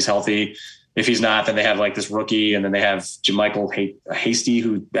he's healthy. If he's not, then they have like this rookie, and then they have JaMychal Hasty,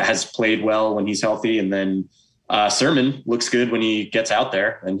 who has played well when he's healthy. And then Sermon looks good when he gets out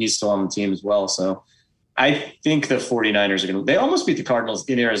there, and he's still on the team as well. So I think the 49ers they almost beat the Cardinals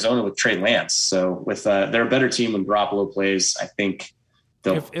in Arizona with Trey Lance. So with they're a better team when Garoppolo plays. I think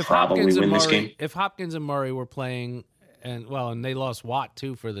they'll probably win this game. If Hopkins and Murray were playing, and they lost Watt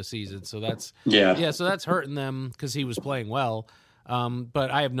too for the season, so that's so that's hurting them because he was playing well.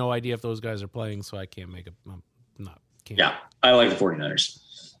 But I have no idea if those guys are playing, so I can't make it. Yeah, I like the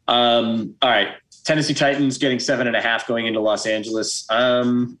 49ers. All right, Tennessee Titans getting 7.5 going into Los Angeles.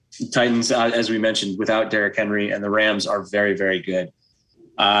 Titans, as we mentioned, without Derrick Henry, and the Rams are very, very good.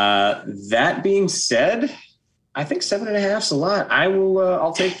 That being said, I think 7.5 is a lot.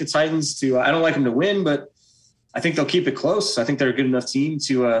 I'll take the Titans to. I don't like them to win, but I think they'll keep it close. I think they're a good enough team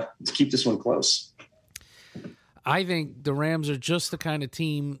to keep this one close. I think the Rams are just the kind of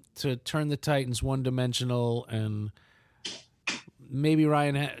team to turn the Titans one-dimensional, and maybe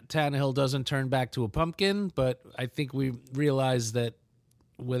Ryan Tannehill doesn't turn back to a pumpkin, but I think we realize that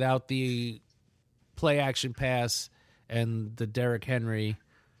without the play-action pass and the Derrick Henry,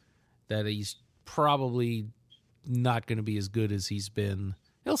 that he's probably not going to be as good as he's been.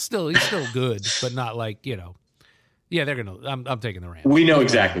 He's still good, but not like, Yeah, they're gonna. I'm taking the Rams. We know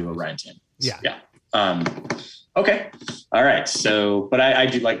exactly what Ryan Tannehill is. Yeah. Okay. All right. So, but I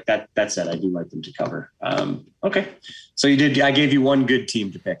do like that. That said, I do like them to cover. Okay. So you did. I gave you one good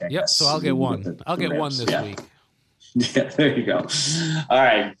team to pick. I guess. So I'll get one. I'll get one this week. Yeah. There you go. All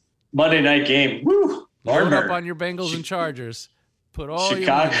right. Monday night game. Woo. Load up on your Bengals and Chargers. Put all your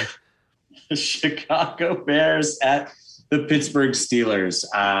money. Chicago Bears at the Pittsburgh Steelers.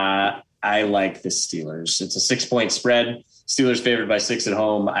 I like the Steelers. It's a 6-point spread. Steelers favored by 6 at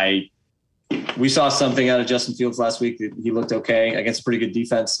home. We saw something out of Justin Fields last week. He looked okay against a pretty good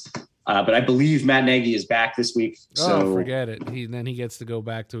defense. But I believe Matt Nagy is back this week. So forget it. Then he gets to go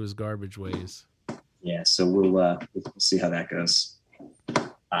back to his garbage ways. Yeah, so we'll see how that goes.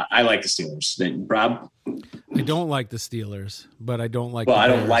 I like the Steelers. Rob? I don't like the Steelers, but I don't like. Well, I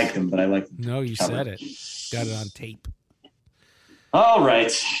don't like them, but I like them. No, you said it. Got it on tape. All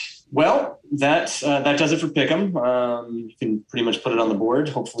right. Well, that does it for Pick'em. You can pretty much put it on the board.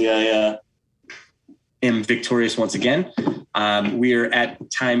 Hopefully, I am victorious once again. We are at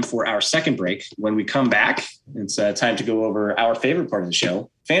time for our second break. When we come back, it's time to go over our favorite part of the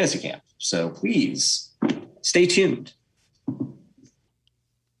show, Fantasy Camp. So please stay tuned.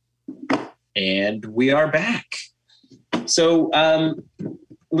 And we are back. So a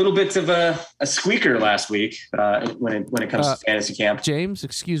little bit of a squeaker last week when it comes to Fantasy Camp. James,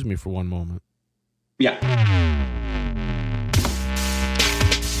 excuse me for one moment. Yeah.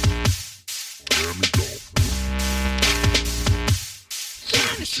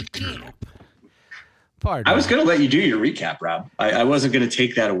 Pardon. I was going to let you do your recap, Rob. I wasn't going to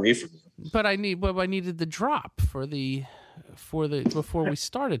take that away from you. But I needed the drop for the before we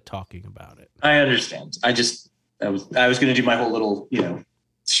started talking about it. I understand. I was going to do my whole little,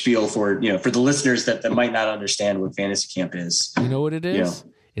 spiel for the listeners that might not understand what Fantasy Camp is. You know what it is?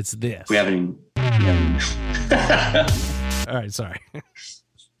 It's this. We haven't. All All right, sorry.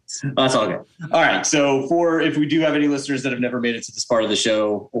 That's all good. All right. So if we do have any listeners that have never made it to this part of the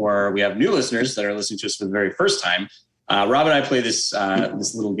show, or we have new listeners that are listening to us for the very first time, Rob and I play this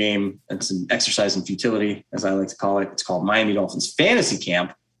little game. It's an exercise in futility, as I like to call it. It's called Miami Dolphins Fantasy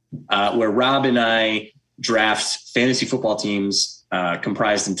Camp, where Rob and I draft fantasy football teams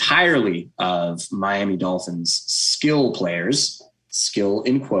comprised entirely of Miami Dolphins skill players, skill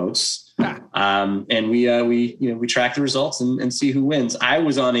in quotes. And we track the results and see who wins. I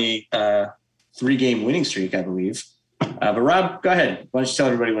was on a 3-game winning streak, I believe. But Rob, go ahead. Why don't you tell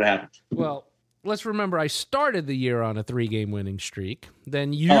everybody what happened? Well, let's remember I started the year on a 3-game winning streak.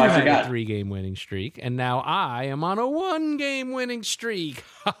 Then you had a 3-game winning streak. And now I am on a 1-game winning streak.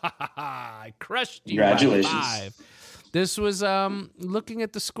 I crushed you. Congratulations. By 5. This was, looking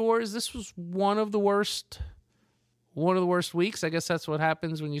at the scores, this was one of the worst weeks. I guess that's what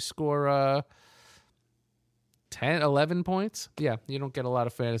happens when you score 11 points. Yeah, you don't get a lot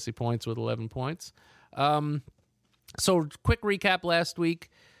of fantasy points with 11 points. So quick recap last week.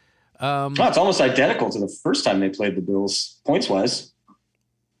 It's almost identical to the first time they played the Bills, points-wise.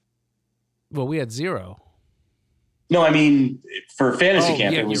 Well, we had 0. No, I mean, for fantasy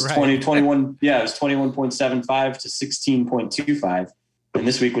camp, yeah, it was right. 21. Yeah, it was 21.75 to 16.25. And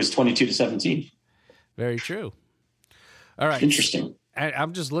this week was 22 to 17. Very true. All right. Interesting.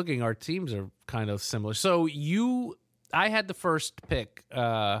 I'm just looking. Our teams are kind of similar. So I had the first pick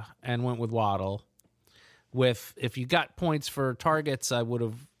and went with Waddle. If you got points for targets, I would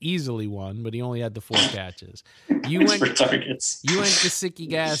have easily won, but he only had the 4 catches. You went for targets. You went Gesicki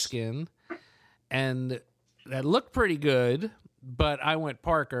Gaskin, and that looked pretty good, but I went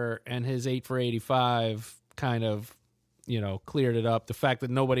Parker, and his 8 for 85 kind of, cleared it up. The fact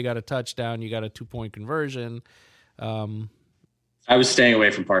that nobody got a touchdown, you got a 2-point conversion. I was staying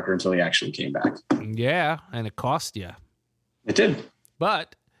away from Parker until he actually came back. Yeah, and it cost you. It did.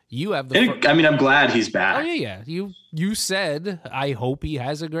 But you have I'm glad he's back. Oh yeah. You said I hope he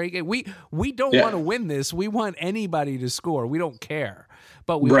has a great game. We don't want to win this. We want anybody to score. We don't care,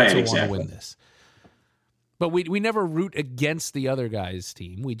 but we also want to win this. But we never root against the other guy's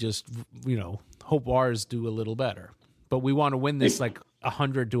team. We just hope ours do a little better. But we want to win this like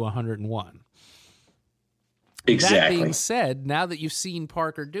 100 to 101. Exactly. That being said, now that you've seen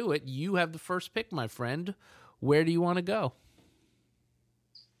Parker do it, you have the first pick, my friend. Where do you want to go?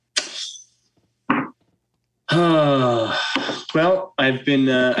 Well, I've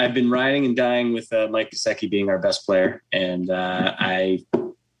been riding and dying with Mike Gesicki being our best player, and I'm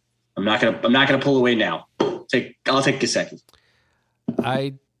not gonna pull away now. I'll take Gesicki.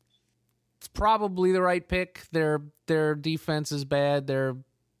 It's probably the right pick. Their defense is bad. Their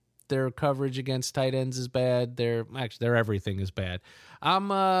coverage against tight ends is bad. Their everything is bad. I'm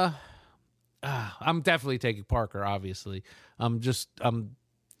definitely taking Parker. Obviously, I'm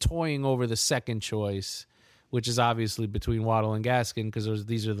toying over the second choice, which is obviously between Waddle and Gaskin, because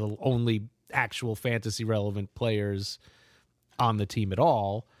these are the only actual fantasy relevant players on the team at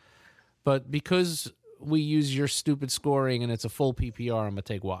all. But because we use your stupid scoring and it's a full PPR, I'm gonna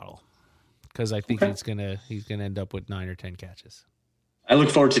take Waddle because I think he's gonna end up with 9 or 10 catches. I look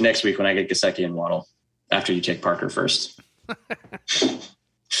forward to next week when I get Gesicki and Waddle after you take Parker first.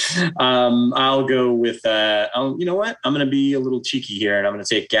 I'll go with, you know what? I'm going to be a little cheeky here, and I'm going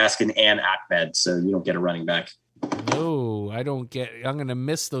to take Gaskin and Ahmed, so you don't get a running back. No, I'm going to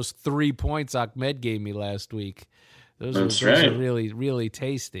miss those 3 points Ahmed gave me last week. Those are really, really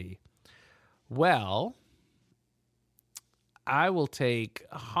tasty. Well, I will take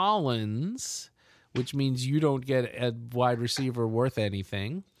Hollins, which means you don't get a wide receiver worth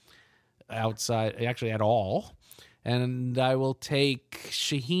anything outside, actually at all. And I will take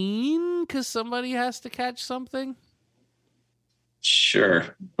Shaheen because somebody has to catch something.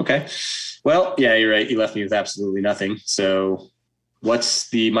 Sure. Okay. Well, yeah, you're right. You left me with absolutely nothing. So what's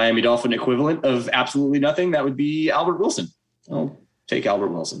the Miami Dolphin equivalent of absolutely nothing? That would be Albert Wilson. I'll take Albert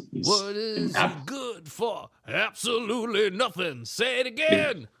Wilson. What is he good for? Absolutely nothing. Say it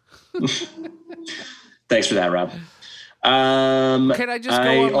again. Thanks for that, Rob. Can I just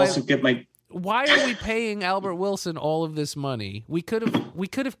go get my... Why are we paying Albert Wilson all of this money? We could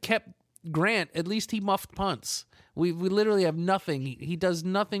have kept Grant. At least he muffed punts. We literally have nothing. He does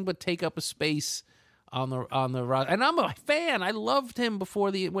nothing but take up a space on the roster. And I'm a fan. I loved him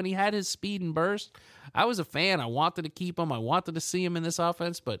when he had his speed and burst. I was a fan. I wanted to keep him. I wanted to see him in this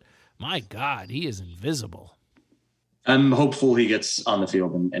offense, but my God, he is invisible. I'm hopeful he gets on the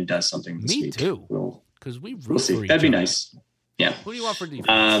field and does something this week. Me too. Because we'll see. That'd be nice. Yeah. Who do you want for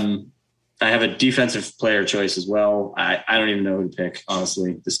defense? I have a defensive player choice as well. I don't even know who to pick.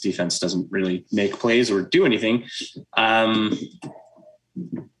 Honestly, this defense doesn't really make plays or do anything.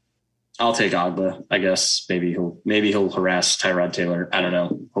 I'll take Agba, I guess. Maybe he'll harass Tyrod Taylor. I don't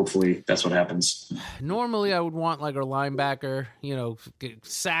know. Hopefully that's what happens. Normally I would want like a linebacker, get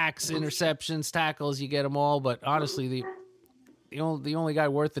sacks, interceptions, tackles, you get them all. But honestly, the only guy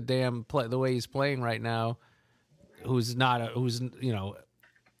worth the damn the way he's playing right now,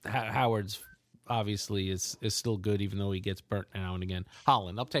 Howard's obviously is still good, even though he gets burnt now and again.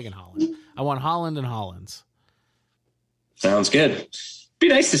 Holland. I'm taking Holland. I want Holland and Hollins. Sounds good. Be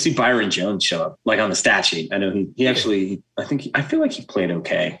nice to see Byron Jones show up, like on the stat sheet. I know he actually, I feel like he played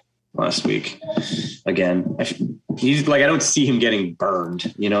okay last week. Again, he's like, I don't see him getting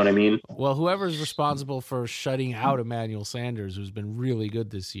burned. You know what I mean? Well, whoever's responsible for shutting out Emmanuel Sanders, who's been really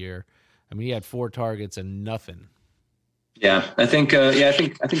good this year. I mean, he had 4 targets and nothing. Yeah, I think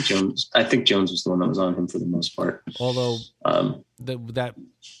Jones. I think Jones was the one that was on him for the most part. Although that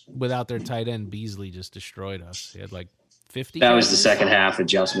without their tight end, Beasley just destroyed us. He had like 50. That was the second half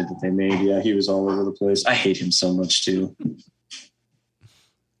adjustment that they made. Yeah, he was all over the place. I hate him so much too.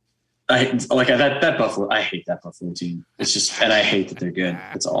 That Buffalo. I hate that Buffalo team. It's just, and I hate that they're good.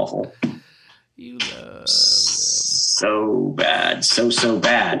 It's awful. You love them. So bad, so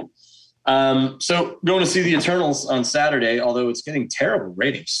bad. So going to see the Eternals on Saturday, although it's getting terrible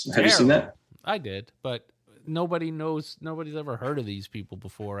ratings. Have you seen that? I did, but nobody's ever heard of these people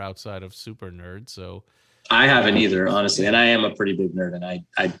before outside of super nerds. So I haven't either, honestly. And I am a pretty big nerd, and I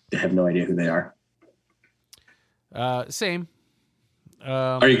have no idea who they are. Same.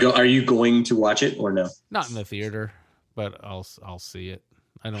 Are you going to watch it or no? Not in the theater, but I'll see it.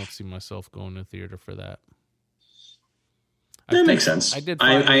 I don't see myself going to theater for that. That makes sense.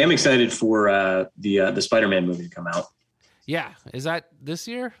 I am excited for the Spider-Man movie to come out. Yeah. Is that this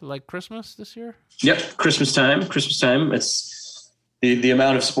year? Like Christmas this year? Yep. Christmas time. It's the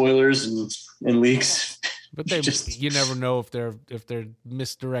amount of spoilers and leaks. But you never know if they're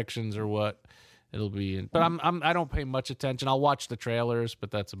misdirections or what it'll be. But I don't pay much attention. I'll watch the trailers, but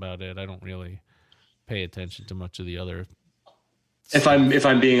that's about it. I don't really pay attention to much of the other. If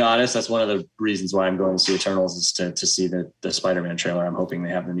I'm being honest, that's one of the reasons why I'm going to see Eternals is to see the Spider-Man trailer. I'm hoping they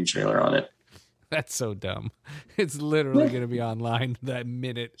have the new trailer on it. That's so dumb. It's literally going to be online that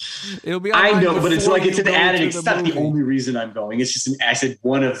minute. It'll be online. I know, but it's like it's an added. It's not the only reason I'm going. It's just I said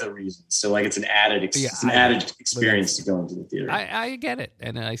one of the reasons. So like it's an added. It's an added experience to go into the theater. I get it,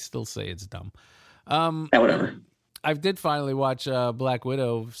 and I still say it's dumb. Yeah, whatever. I did finally watch Black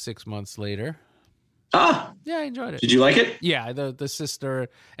Widow 6 months later. Ah, yeah, I enjoyed it. Did you like it? Yeah, the sister,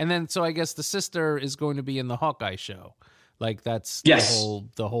 and then so I guess the sister is going to be in the Hawkeye show. Like that's the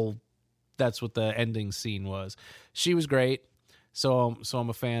whole. That's what the ending scene was. She was great, so I'm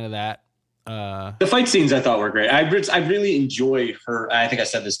a fan of that. The fight scenes I thought were great. I really enjoy her. I think I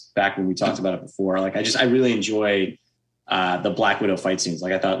said this back when we talked about it before. Like I really enjoy the Black Widow fight scenes.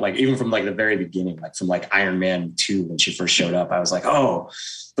 Like I thought, like even from like the very beginning, like from like Iron Man 2 when she first showed up, I was like, oh,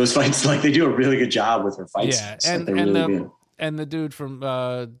 those fights, like they do a really good job with her fight scenes. And the dude from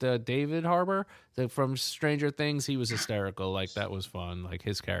the David Harbour from Stranger Things, he was hysterical. Like that was fun. Like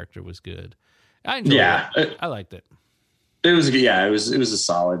his character was good. I enjoyed it. I liked it. It was a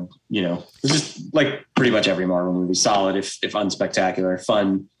solid, it was just like pretty much every Marvel movie. Solid, if unspectacular,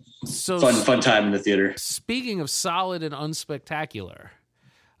 fun. Fun time in the theater. Speaking of solid and unspectacular,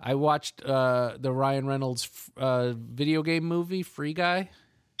 I watched the Ryan Reynolds video game movie, Free Guy.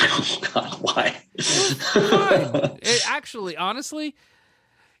 Oh God, why? Honestly,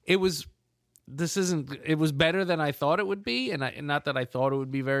 it was better than I thought it would be, and not that I thought it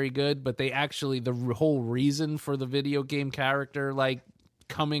would be very good, but they actually the whole reason for the video game character like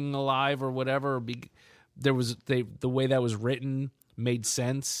coming alive or whatever, the way that was written made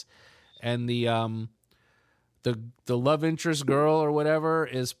sense, and the love interest girl or whatever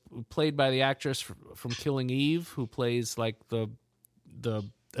is played by the actress from Killing Eve, who plays like the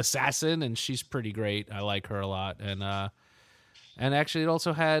assassin, and she's pretty great. I like her a lot, and actually it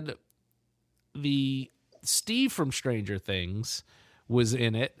also had the Steve from Stranger Things was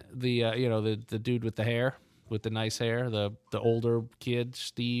in it. The dude with the hair, with the nice hair, the older kid,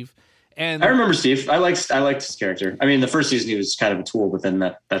 Steve. And I remember Steve. I liked his character. I mean, the first season he was kind of a tool, but then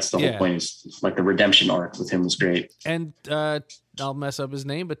that's the whole point. Is like the redemption arc with him was great. And I'll mess up his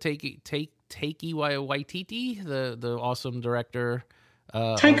name, but Taiki Waititi, the awesome director.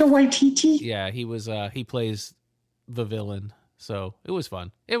 Taika Waititi. Yeah, he was. He plays the villain, so it was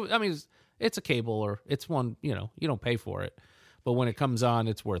fun. It's a cable or it's one. You don't pay for it, but when it comes on,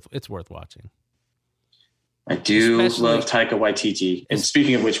 it's worth watching. I do Especially- love Taika Waititi. And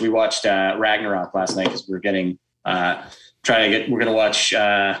speaking of which, we watched Ragnarok last night because we're getting we're going to watch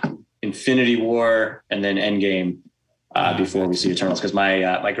Infinity War and then Endgame before we see Eternals, because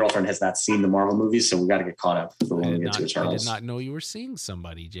my girlfriend has not seen the Marvel movies, so we got to get caught up for when we get to I Eternals. did not know you were seeing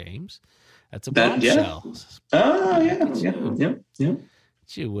somebody, James. That's a That- yeah. bombshell. Oh yeah.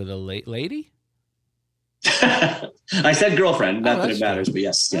 You with a lady? I said girlfriend, not that that's it matters, true. but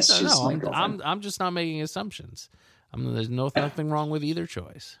yes, she's my girlfriend. I'm just not making assumptions. There's nothing wrong with either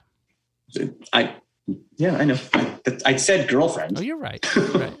choice. I know. I said girlfriend. Oh, you're right. You're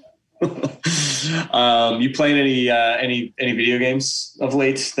right. You playing any video games of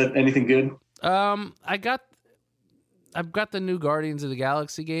late? That anything good? I've got the new Guardians of the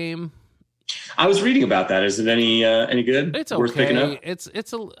Galaxy game. I was reading about that. Is it any good? It's worth picking up.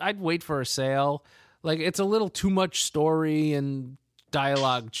 I'd wait for a sale. Like, it's a little too much story and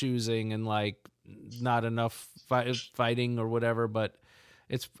dialogue choosing and like not enough fighting or whatever. But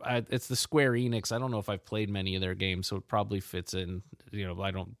it's the Square Enix. I don't know if I've played many of their games, so it probably fits in.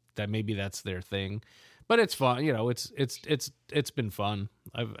 Maybe that's their thing, but it's fun. It's been fun.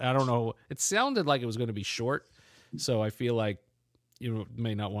 I don't know. It sounded like it was going to be short, so I feel like you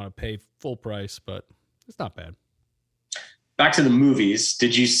may not want to pay full price, but it's not bad. Back to the movies.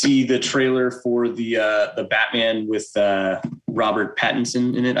 Did you see the trailer for the Batman with Robert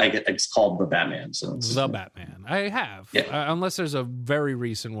Pattinson in it? It's called The Batman. So The Batman. I have, unless there's a very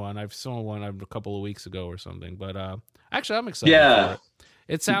recent one. I saw one a couple of weeks ago or something. But actually, I'm excited for it.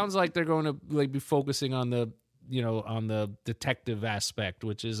 It sounds like they're going to be focusing on the detective aspect,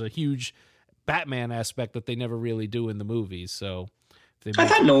 which is a huge Batman aspect that they never really do in the movies. So I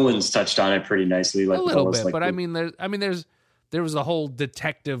thought Nolan's touched on it pretty nicely, like a little bit. But there was a whole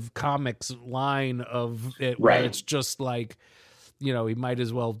detective comics line of it where it's just like, he might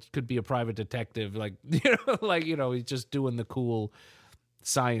as well could be a private detective, like he's just doing the cool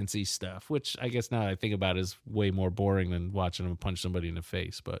science-y stuff, which I guess now I think about is way more boring than watching him punch somebody in the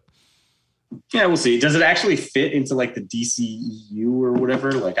face. But yeah, we'll see. Does it actually fit into like the DCEU or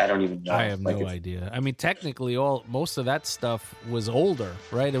whatever? Like, I don't even know. I have no idea. I mean, technically, most of that stuff was older,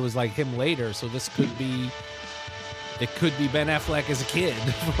 right? It was like him later, so this could be. It could be Ben Affleck as a kid,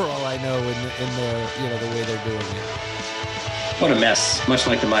 for all I know, in the way they're doing it. What a mess! Much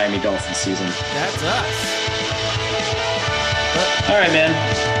like the Miami Dolphins season. That's us. But all right, man.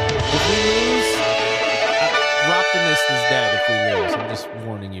 If we lose, Optimist is dead. If we lose, I'm just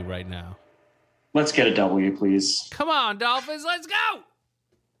warning you right now. Let's get a W, please. Come on, Dolphins, let's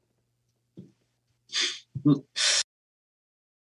go!